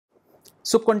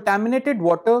So contaminated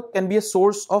water can be a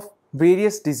source of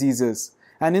various diseases,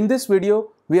 and in this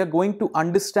video we are going to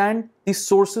understand the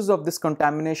sources of this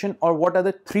contamination, or what are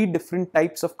the three different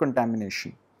types of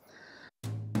contamination.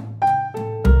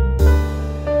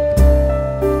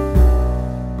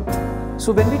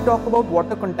 So when we talk about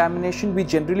water contamination, we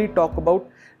generally talk about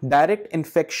direct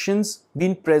infections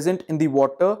being present in the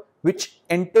water which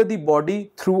enter the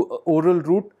body through oral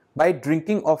route by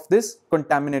drinking of this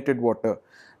contaminated water.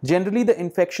 Generally, the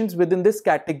infections within this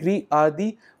category are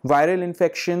the viral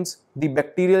infections, the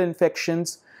bacterial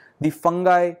infections, the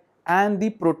fungi, and the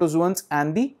protozoans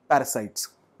and the parasites.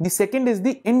 The second is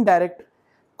the indirect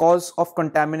cause of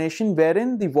contamination,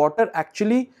 wherein the water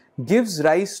actually gives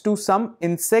rise to some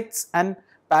insects and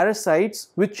parasites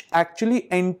which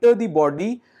actually enter the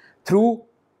body through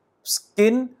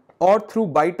skin or through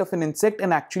bite of an insect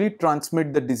and actually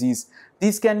transmit the disease.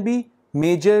 These can be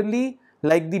majorly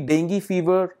like the dengue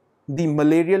fever, the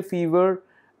malarial fever,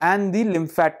 and the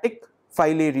lymphatic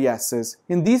filariasis.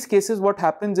 In these cases, what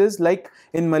happens is, like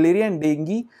in malaria and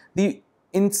dengue, the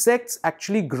insects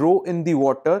actually grow in the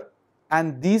water,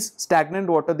 and these stagnant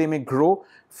water, they may grow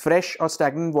fresh or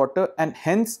stagnant water, and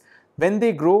hence when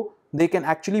they grow, they can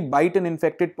actually bite an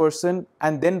infected person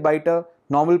and then bite a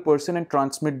normal person and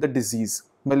transmit the disease,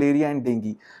 malaria and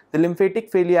dengue. The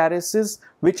lymphatic filariasis,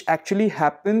 which actually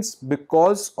happens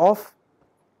because of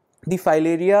the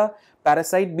filaria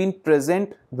parasite being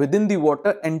present within the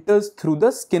water, enters through the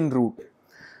skin route.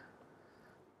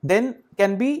 Then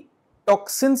can be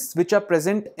toxins which are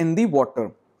present in the water.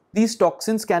 These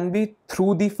toxins can be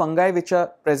through the fungi which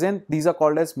are present. These are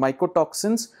called as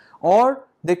mycotoxins, or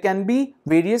there can be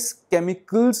various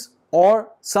chemicals or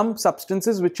some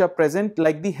substances which are present,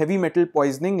 like the heavy metal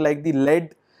poisoning, like the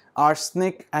lead,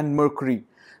 arsenic, and mercury.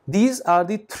 These are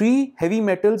the three heavy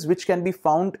metals which can be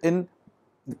found in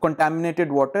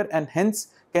contaminated water and hence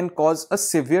can cause a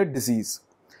severe disease.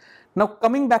 Now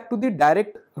coming back to the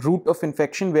direct route of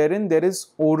infection, wherein there is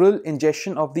oral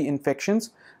ingestion of the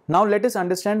infections. Now let us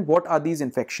understand what are these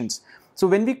infections. So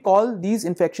when we call these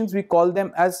infections, we call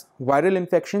them as viral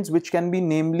infections, which can be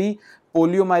namely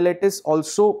poliomyelitis,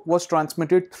 also was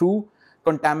transmitted through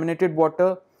contaminated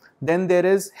water. Then there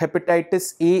is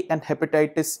hepatitis A and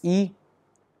hepatitis E.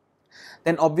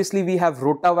 Then obviously we have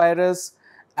rotavirus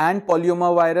and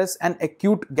polyomavirus and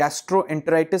acute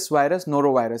gastroenteritis virus,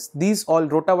 norovirus. These all,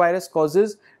 rotavirus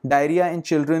causes diarrhea in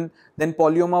children, then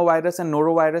polyomavirus and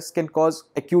norovirus can cause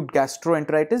acute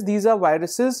gastroenteritis. These are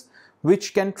viruses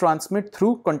which can transmit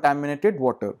through contaminated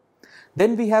water.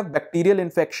 Then we have bacterial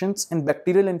infections. In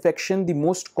bacterial infection, the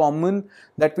most common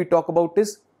that we talk about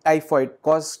is typhoid,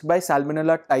 caused by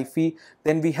Salmonella typhi.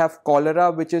 Then we have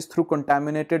cholera, which is through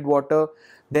contaminated water.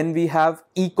 Then we have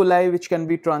E. coli, which can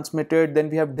be transmitted. Then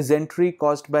we have dysentery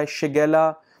caused by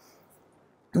Shigella.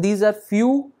 These are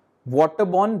few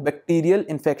waterborne bacterial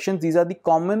infections. These are the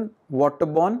common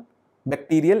waterborne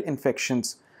bacterial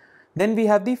infections. Then we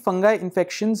have the fungi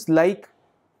infections like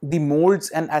the molds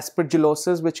and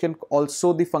aspergillosis, which can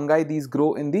also, the fungi, these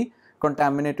grow in the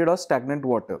contaminated or stagnant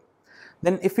water.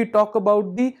 Then if we talk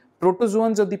about the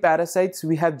protozoans of the parasites,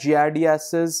 we have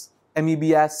giardiasis,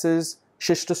 amoebiasis,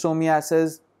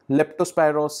 schistosomiasis,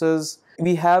 leptospirosis.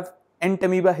 We have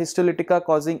Entamoeba histolytica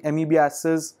causing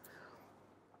amoebiasis.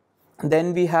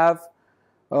 Then we have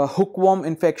hookworm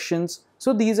infections.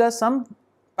 So these are some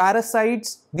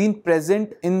parasites being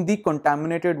present in the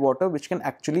contaminated water which can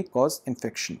actually cause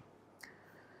infection.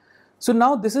 So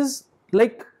now this is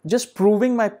like just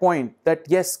proving my point that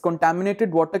yes,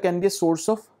 contaminated water can be a source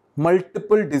of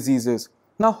multiple diseases.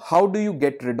 Now how do you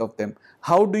get rid of them?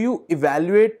 How do you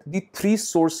evaluate the three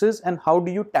sources and how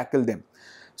do you tackle them?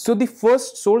 So the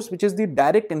first source, which is the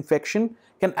direct infection,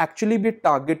 can actually be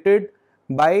targeted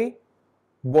by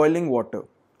boiling water.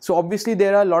 So obviously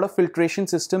there are a lot of filtration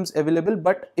systems available,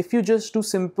 but if you just do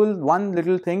simple one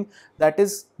little thing, that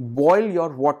is boil your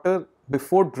water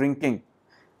before drinking,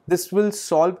 this will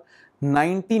solve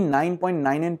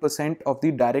 99.99% of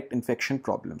the direct infection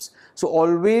problems. So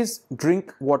always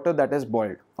drink water that is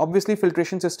boiled. Obviously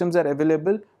filtration systems are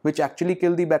available which actually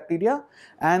kill the bacteria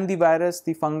and the virus,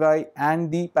 the fungi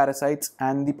and the parasites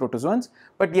and the protozoans.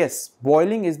 But yes,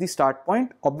 boiling is the start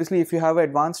point. Obviously if you have an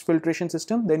advanced filtration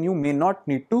system, then you may not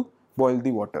need to boil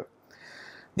the water.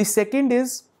 The second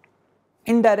is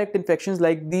indirect infections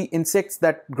like the insects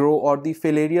that grow or the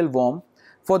filarial worm.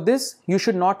 For this, you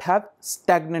should not have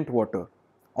stagnant water,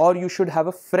 or you should have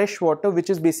a fresh water which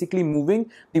is basically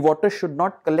moving. The water should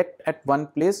not collect at one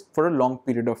place for a long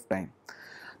period of time.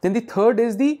 Then the third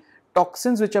is the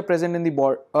toxins which are present in the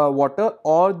water,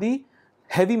 or the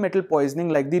heavy metal poisoning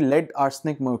like the lead,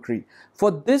 arsenic, mercury.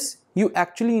 For this, you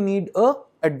actually need a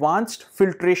advanced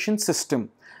filtration system.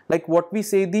 Like what we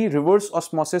say, the reverse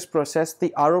osmosis process,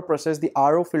 the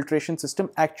RO filtration system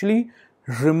actually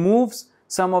removes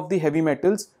some of the heavy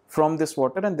metals from this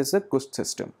water, and this is a good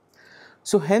system.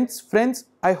 So hence, friends,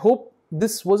 I hope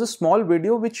this was a small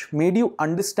video which made you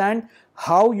understand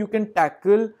how you can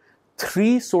tackle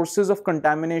 3 sources of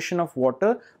contamination of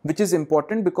water, which is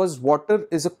important because water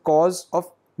is a cause of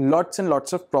lots and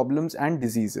lots of problems and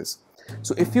diseases.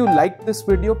 So if you liked this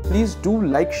video, please do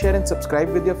like, share and subscribe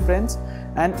with your friends,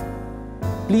 and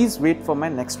please wait for my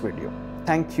next video.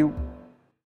 Thank you.